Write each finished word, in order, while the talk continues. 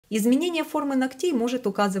Изменение формы ногтей может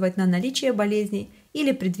указывать на наличие болезней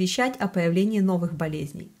или предвещать о появлении новых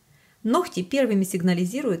болезней. Ногти первыми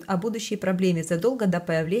сигнализируют о будущей проблеме задолго до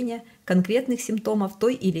появления конкретных симптомов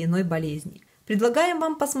той или иной болезни. Предлагаем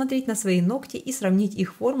вам посмотреть на свои ногти и сравнить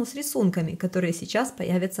их форму с рисунками, которые сейчас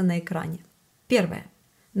появятся на экране. Первое.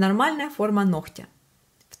 Нормальная форма ногтя.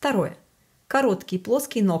 Второе. Короткий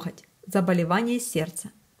плоский ноготь. Заболевание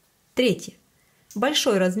сердца. Третье.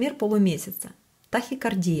 Большой размер полумесяца.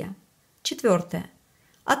 Тахикардия. Четвертое.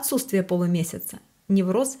 Отсутствие полумесяца.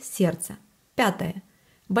 Невроз сердца. Пятое.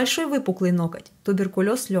 Большой выпуклый ноготь.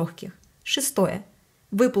 Туберкулез легких. Шестое.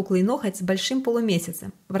 Выпуклый ноготь с большим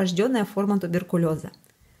полумесяцем. Врожденная форма туберкулеза.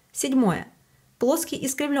 Седьмое. Плоский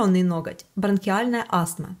искривленный ноготь. Бронхиальная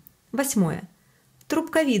астма. Восьмое.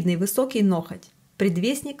 Трубковидный высокий ноготь.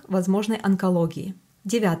 Предвестник возможной онкологии.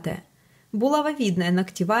 Девятое. Булавовидная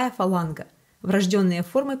ногтевая фаланга. Врожденные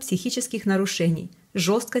формы психических нарушений.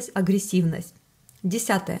 Жесткость, агрессивность.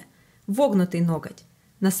 Десятое. Вогнутый ноготь.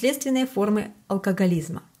 Наследственные формы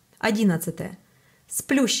алкоголизма. 11.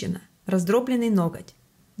 Сплющина, раздробленный ноготь.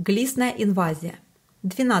 Глистная инвазия.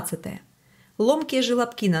 12. Ломкие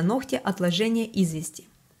желобки на ногте, отложение извести.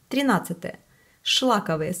 13.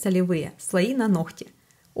 Шлаковые солевые слои на ногте.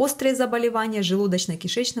 Острые заболевания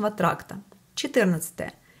желудочно-кишечного тракта.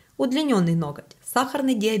 14. Удлиненный ноготь,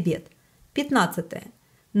 сахарный диабет. 15.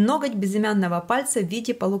 Ноготь безымянного пальца в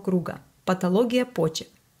виде полукруга. Патология почек.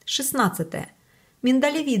 16.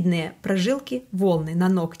 Миндалевидные прожилки, волны на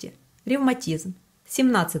ногте. Ревматизм.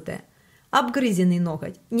 17. Обгрызенный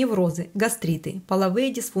ноготь, неврозы, гастриты,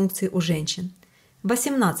 половые дисфункции у женщин.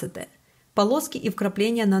 18. Полоски и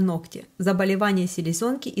вкрапления на ногте, заболевания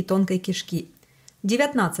селезенки и тонкой кишки.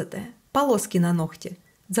 19. Полоски на ногте,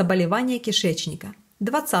 заболевания кишечника.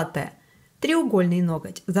 20. Треугольный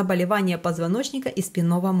ноготь, заболевания позвоночника и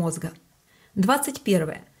спинного мозга.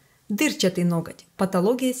 21. Дырчатый ноготь,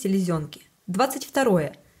 патология селезенки.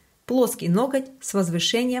 22. Плоский ноготь с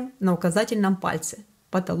возвышением на указательном пальце.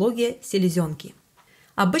 Патология селезенки.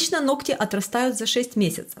 Обычно ногти отрастают за 6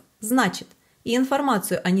 месяцев. Значит, и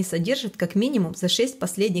информацию они содержат как минимум за 6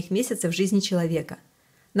 последних месяцев жизни человека.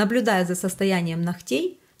 Наблюдая за состоянием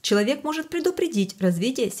ногтей, человек может предупредить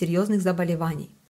развитие серьезных заболеваний.